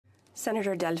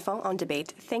Senator Dalphond on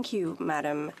debate. Thank you,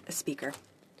 Madam Speaker.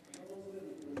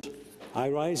 I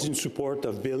rise in support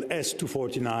of Bill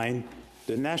S-249,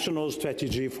 the National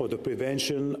Strategy for the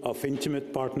Prevention of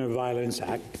Intimate Partner Violence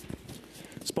Act,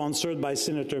 sponsored by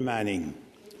Senator Manning.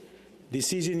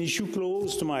 This is an issue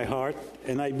close to my heart,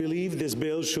 and I believe this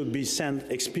bill should be sent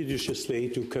expeditiously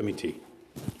to committee.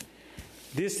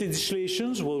 This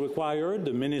legislation will require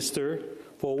the Minister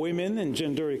for Women and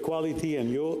Gender Equality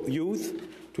and Youth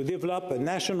to develop a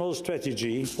national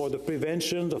strategy for the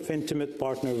prevention of intimate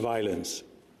partner violence.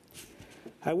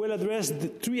 I will address the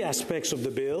three aspects of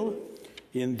the bill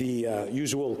in the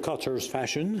usual Cutter's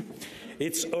fashion: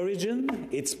 its origin,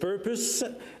 its purpose,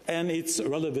 and its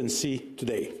relevancy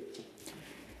today.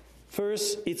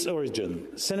 First, its origin.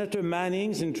 Senator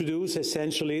Manning introduced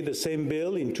essentially the same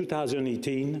bill in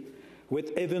 2018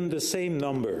 with even the same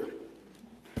number.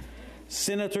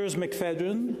 Senators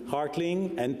McFadden,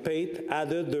 Hartling, and Pate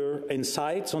added their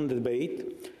insights on the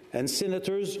debate, and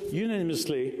senators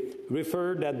unanimously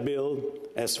referred that bill,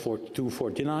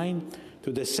 S-249,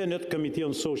 to the Senate Committee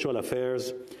on Social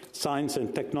Affairs, Science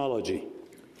and Technology.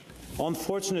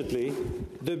 Unfortunately,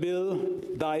 the bill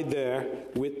died there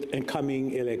with a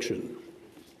coming election.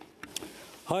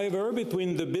 However,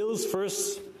 between the bill's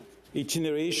first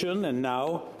iteration and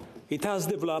now, it has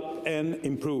developed and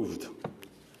improved.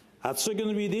 At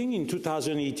second reading in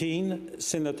 2018,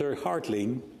 Senator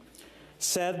Hartling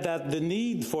said that the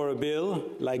need for a bill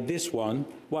like this one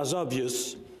was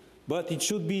obvious, but it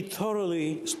should be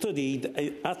thoroughly studied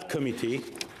at committee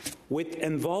with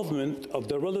involvement of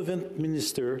the relevant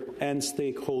minister and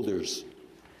stakeholders.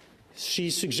 She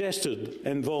suggested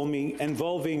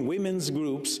involving women's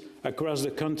groups across the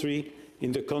country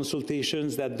in the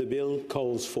consultations that the bill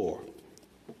calls for.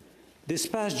 This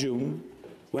past June,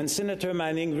 when Senator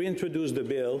Manning reintroduced the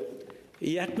bill,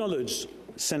 he acknowledged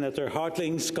Senator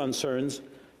Hartling's concerns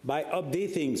by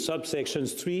updating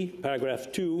subsections 3,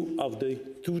 paragraph 2 of the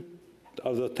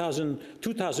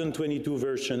 2022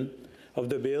 version of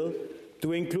the bill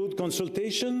to include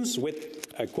consultations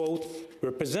with, I quote,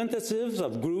 representatives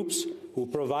of groups who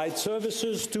provide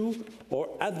services to or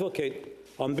advocate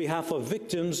on behalf of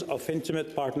victims of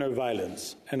intimate partner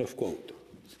violence, end of quote.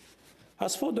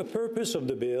 As for the purpose of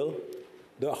the bill,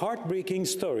 the heartbreaking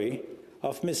story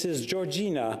of Mrs.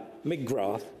 Georgina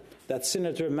McGrath that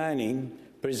Senator Manning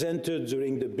presented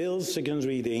during the bill's second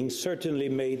reading certainly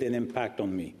made an impact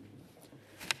on me.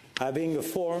 Having a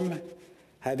former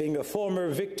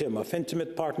victim of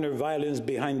intimate partner violence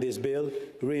behind this bill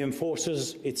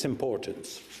reinforces its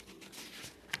importance.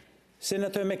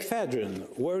 Senator McFadden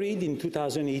worried in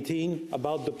 2018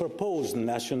 about the proposed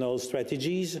national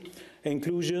strategies,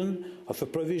 inclusion of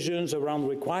provisions around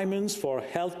requirements for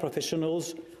health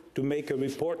professionals to make a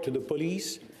report to the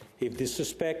police if they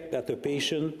suspect that a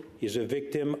patient is a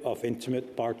victim of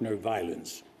intimate partner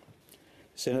violence.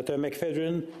 Senator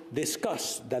McFadden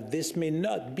discussed that this may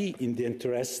not be in the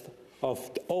interest of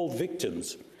all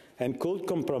victims and could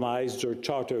compromise their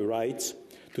charter rights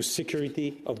to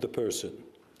security of the person.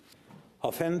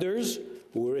 Offenders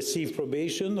who receive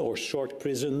probation or short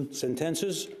prison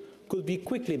sentences could be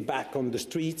quickly back on the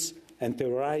streets and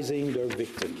terrorizing their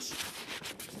victims.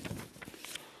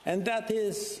 And that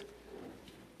is,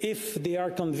 if they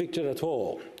are convicted at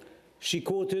all. She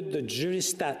quoted the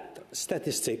Juristat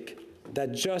statistic that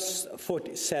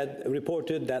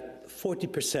reported that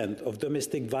 40% of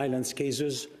domestic violence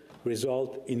cases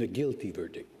result in a guilty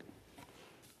verdict.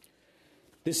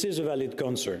 This is a valid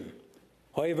concern.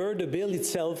 However, the bill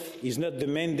itself is not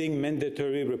demanding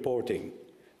mandatory reporting.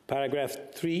 Paragraph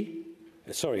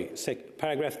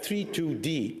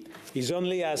 3.2d is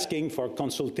only asking for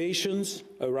consultations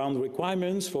around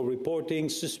requirements for reporting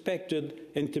suspected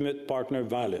intimate partner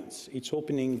violence. It's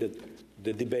opening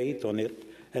the debate on it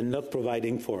and not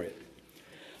providing for it.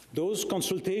 Those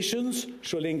consultations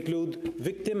should include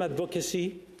victim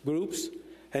advocacy groups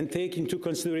and take into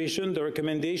consideration the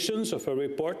recommendations of a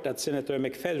report that Senator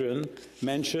McFadden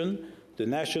mentioned, the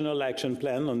National Action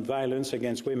Plan on Violence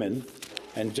Against Women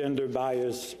and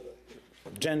Gender-Based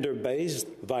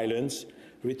Violence,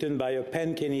 written by a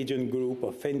pan-Canadian group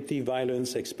of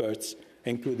anti-violence experts,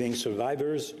 including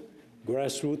survivors,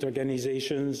 grassroots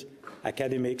organizations,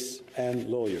 academics, and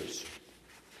lawyers.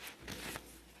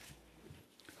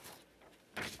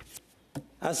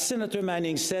 As Senator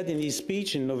Manning said in his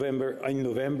speech in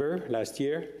November last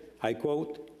year, I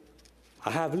quote,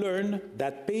 "I have learned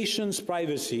that patients'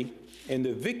 privacy and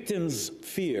the victim's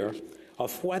fear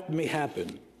of what may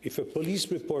happen if a police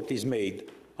report is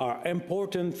made are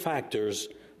important factors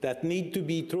that need to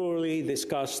be thoroughly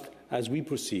discussed as we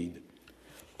proceed.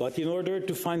 But in order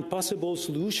to find possible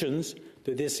solutions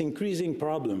to this increasing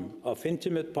problem of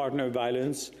intimate partner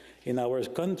violence in our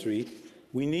country,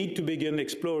 we need to begin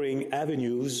exploring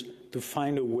avenues to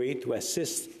find a way to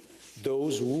assist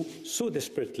those who so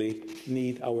desperately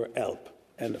need our help.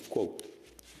 End of quote.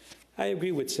 I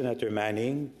agree with Senator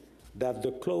Manning that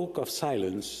the cloak of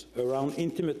silence around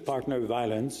intimate partner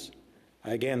violence,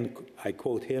 again, I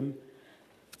quote him,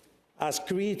 has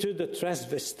created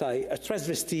a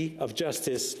travesty of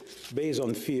justice based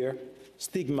on fear,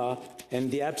 stigma, and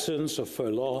the absence of a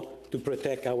law to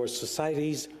protect our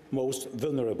society's most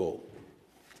vulnerable.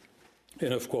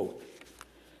 End of quote.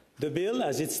 The bill,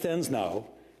 as it stands now,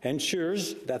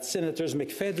 ensures that Senators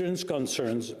McFedrin's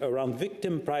concerns around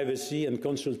victim privacy and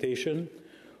consultation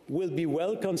will be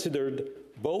well considered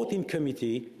both in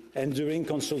committee and during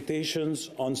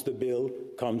consultations once the bill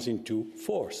comes into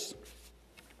force.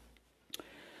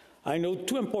 I note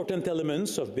two important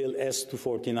elements of Bill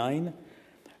S-249,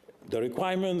 the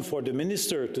requirement for the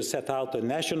minister to set out a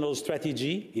national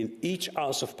strategy in each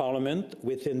House of Parliament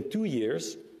within 2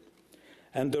 years,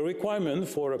 and the requirement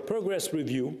for a progress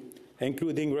review,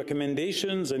 including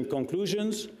recommendations and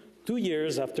conclusions 2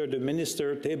 years after the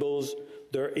minister tables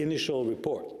their initial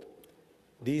report.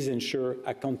 These ensure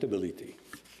accountability.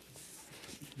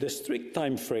 The strict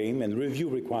time frame and review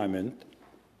requirement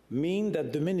mean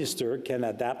that the minister can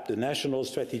adapt the national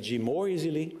strategy more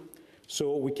easily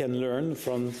so we can learn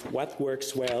from what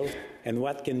works well and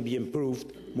what can be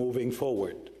improved moving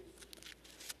forward.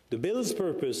 The bill's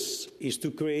purpose is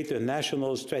to create a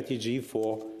national strategy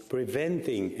for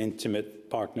preventing intimate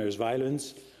partners'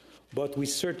 violence, but we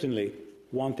certainly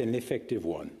want an effective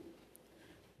one.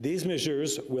 These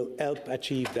measures will help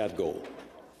achieve that goal.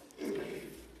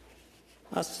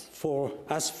 As for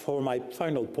my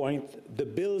final point, the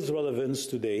bill's relevance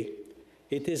today,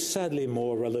 it is sadly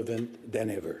more relevant than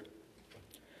ever.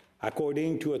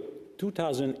 According to a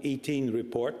 2018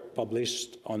 report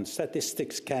published on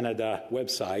Statistics Canada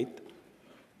website,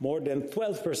 more than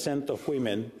 12% of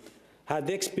women had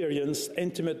experienced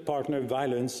intimate partner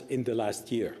violence in the last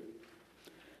year.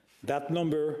 That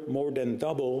number more than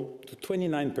doubled to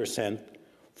 29%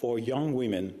 for young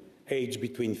women aged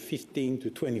between 15 to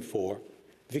 24,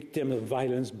 victims of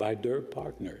violence by their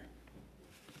partner.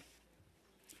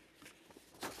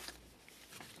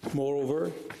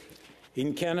 Moreover,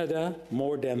 in Canada,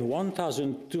 more than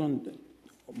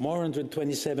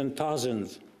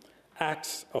 127,000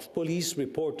 acts of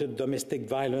police-reported domestic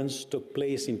violence took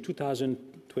place in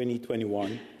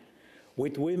 2020-21,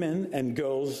 with women and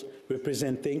girls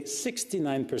representing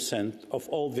 69% of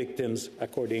all victims,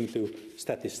 according to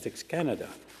Statistics Canada.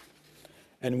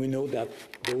 And we know that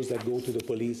those that go to the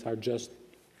police are just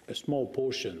a small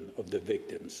portion of the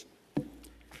victims.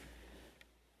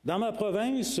 Dans ma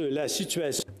province, la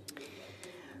situation...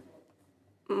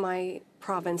 My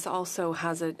province also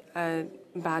has a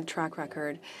bad track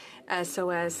record.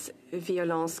 SOS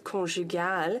Violence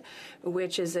Conjugale,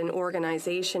 which is an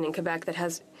organization in Quebec that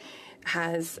has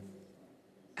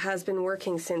been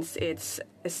working since its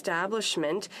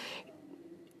establishment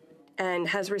and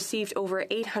has received over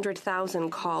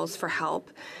 800,000 calls for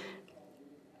help,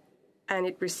 and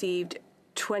it received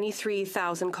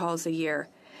 23,000 calls a year.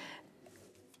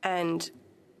 And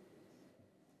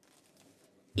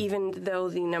even though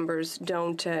the numbers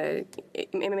don't,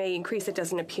 it may increase, it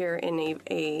doesn't appear in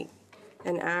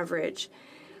an average.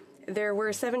 There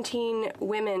were 17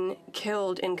 women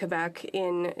killed in Quebec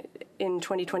in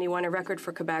 2021, a record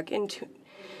for Quebec. In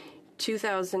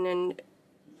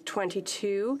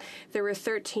 2022, there were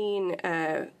 13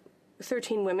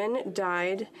 women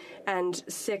died and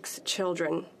 6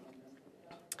 children.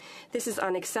 This is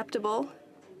unacceptable.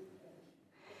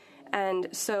 And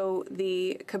so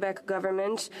the Quebec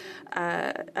government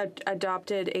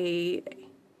adopted a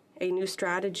new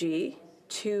strategy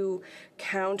to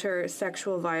counter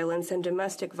sexual violence and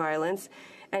domestic violence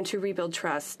and to rebuild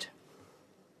trust.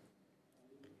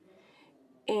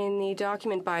 In the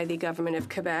document by the Government of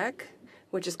Quebec,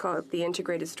 which is called the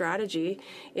Integrated Strategy,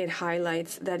 it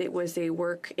highlights that it was a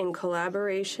work in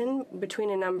collaboration between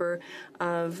a number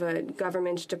of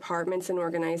government departments and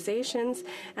organizations,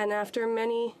 and after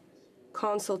many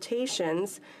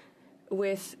consultations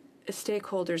with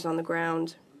stakeholders on the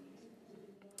ground.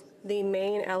 The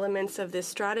main elements of this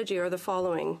strategy are the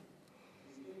following.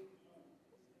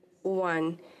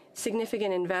 1,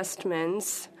 significant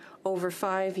investments over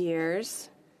 5 years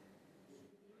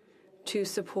to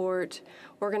support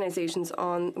organizations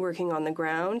working on the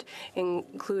ground,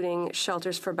 including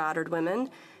shelters for battered women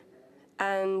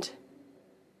and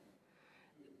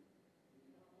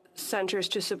centers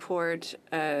to support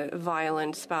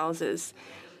violent spouses.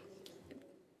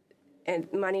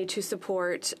 and money to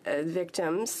support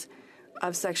victims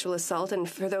of sexual assault. And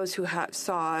for those who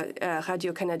saw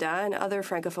Radio-Canada and other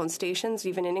Francophone stations,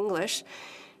 even in English,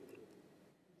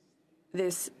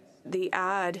 the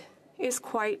ad is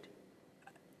quite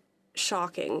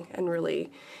shocking and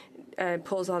really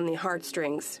pulls on the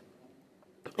heartstrings.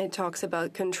 It talks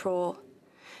about control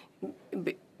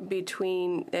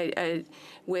between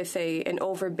with an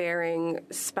overbearing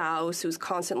spouse who's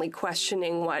constantly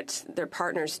questioning what their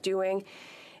partner's doing,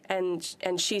 and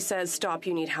she says, "Stop!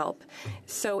 You need help."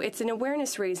 So it's an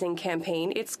awareness-raising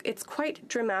campaign. It's quite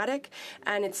dramatic,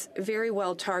 and it's very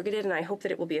well targeted, and I hope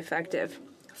that it will be effective.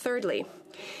 Thirdly,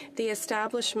 the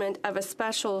establishment of a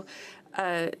special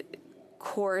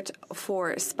court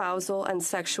for spousal and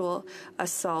sexual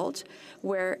assault,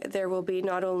 where there will be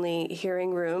not only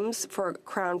hearing rooms for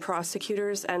Crown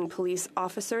prosecutors and police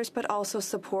officers, but also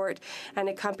support and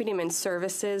accompaniment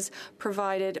services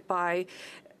provided by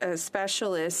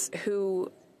specialists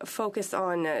who focus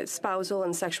on spousal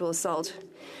and sexual assault.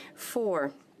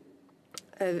 4,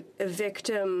 a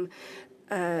victim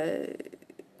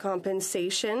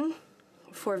compensation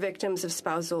for victims of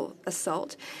spousal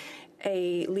assault.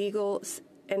 Finally,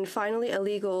 a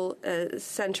legal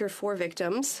center for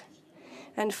victims,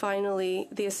 and finally,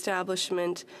 the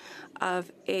establishment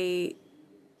of a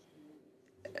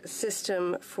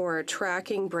system for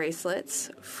tracking bracelets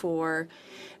for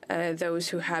those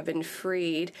who have been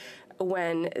freed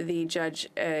when the judge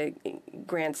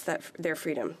grants their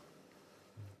freedom.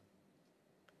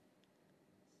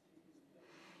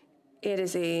 It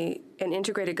is an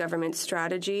integrated government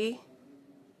strategy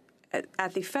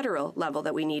at the federal level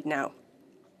that we need now.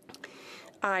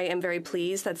 I am very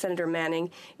pleased that Senator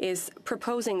Manning is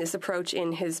proposing this approach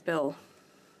in his bill.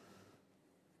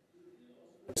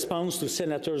 In response to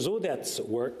Senator Zodet's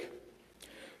work,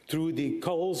 through the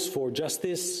calls for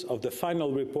justice of the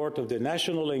final report of the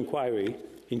National Inquiry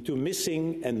into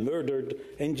Missing and Murdered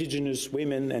Indigenous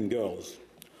Women and Girls,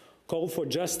 Call for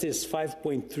Justice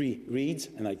 5.3 reads,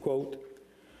 and I quote,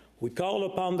 "We call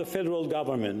upon the federal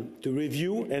government to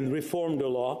review and reform the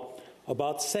law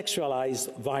about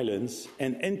sexualized violence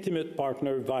and intimate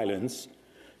partner violence,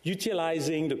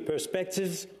 utilizing the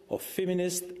perspectives of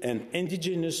feminist and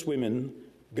Indigenous women,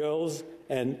 girls,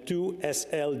 and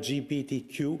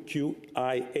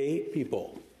 2SLGBTQIA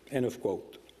people." End of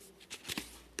quote.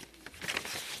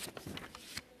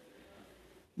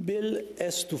 Bill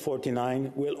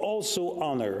S-249 will also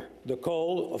honor the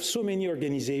call of so many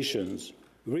organizations,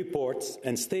 reports,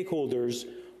 and stakeholders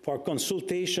for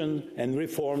consultation and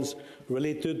reforms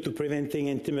related to preventing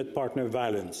intimate partner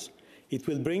violence. It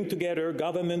will bring together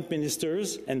government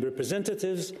ministers and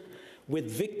representatives with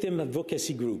victim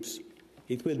advocacy groups.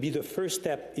 It will be the first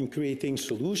step in creating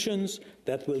solutions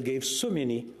that will give so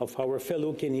many of our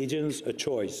fellow Canadians a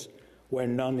choice where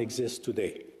none exists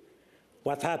today.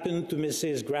 What happened to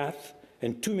Mrs. Graff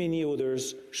and too many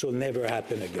others shall never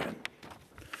happen again.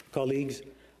 Colleagues,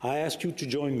 I ask you to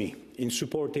join me in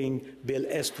supporting Bill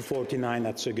S-249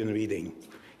 at second reading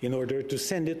in order to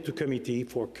send it to committee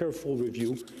for careful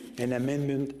review and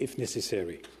amendment if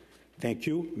necessary. Thank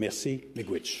you. Merci.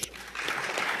 Miigwech.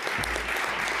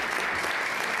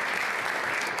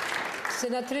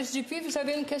 Sénatrice Dupuis, vous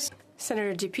avez une question?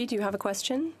 Senator Dupuis, do you have a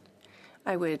question?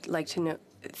 I would like to know.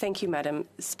 Thank you, Madam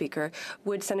Speaker.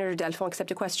 Would Senator Dalphond accept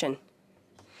a question?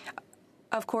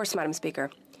 Of course, Madam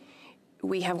Speaker.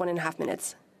 We have 1.5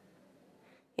 minutes.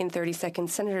 In 30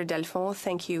 seconds, Senator Dalphond,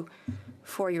 thank you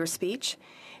for your speech.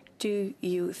 Do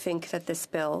you think that this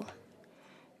bill,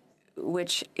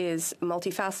 which is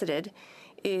multifaceted,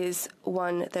 is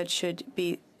one that should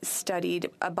be studied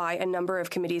by a number of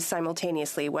committees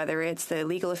simultaneously, whether it's the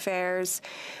legal affairs,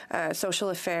 social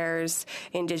affairs,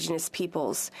 Indigenous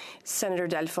peoples? Senator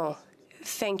Dalphond.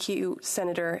 Thank you,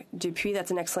 Senator Dupuis. That's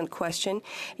an excellent question.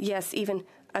 Yes, even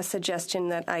a suggestion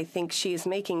that I think she is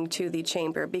making to the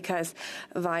chamber, because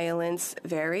violence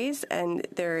varies and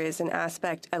there is an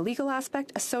aspect, a legal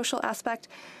aspect, a social aspect,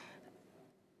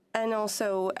 and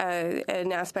also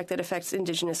an aspect that affects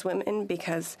Indigenous women,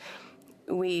 because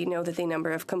we know that the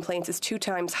number of complaints is 2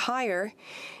 times higher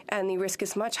and the risk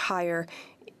is much higher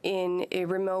in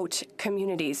remote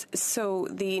communities. So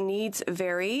the needs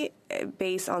vary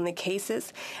based on the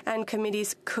cases, and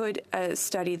committees could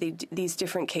study these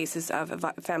different cases of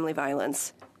family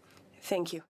violence. Thank you.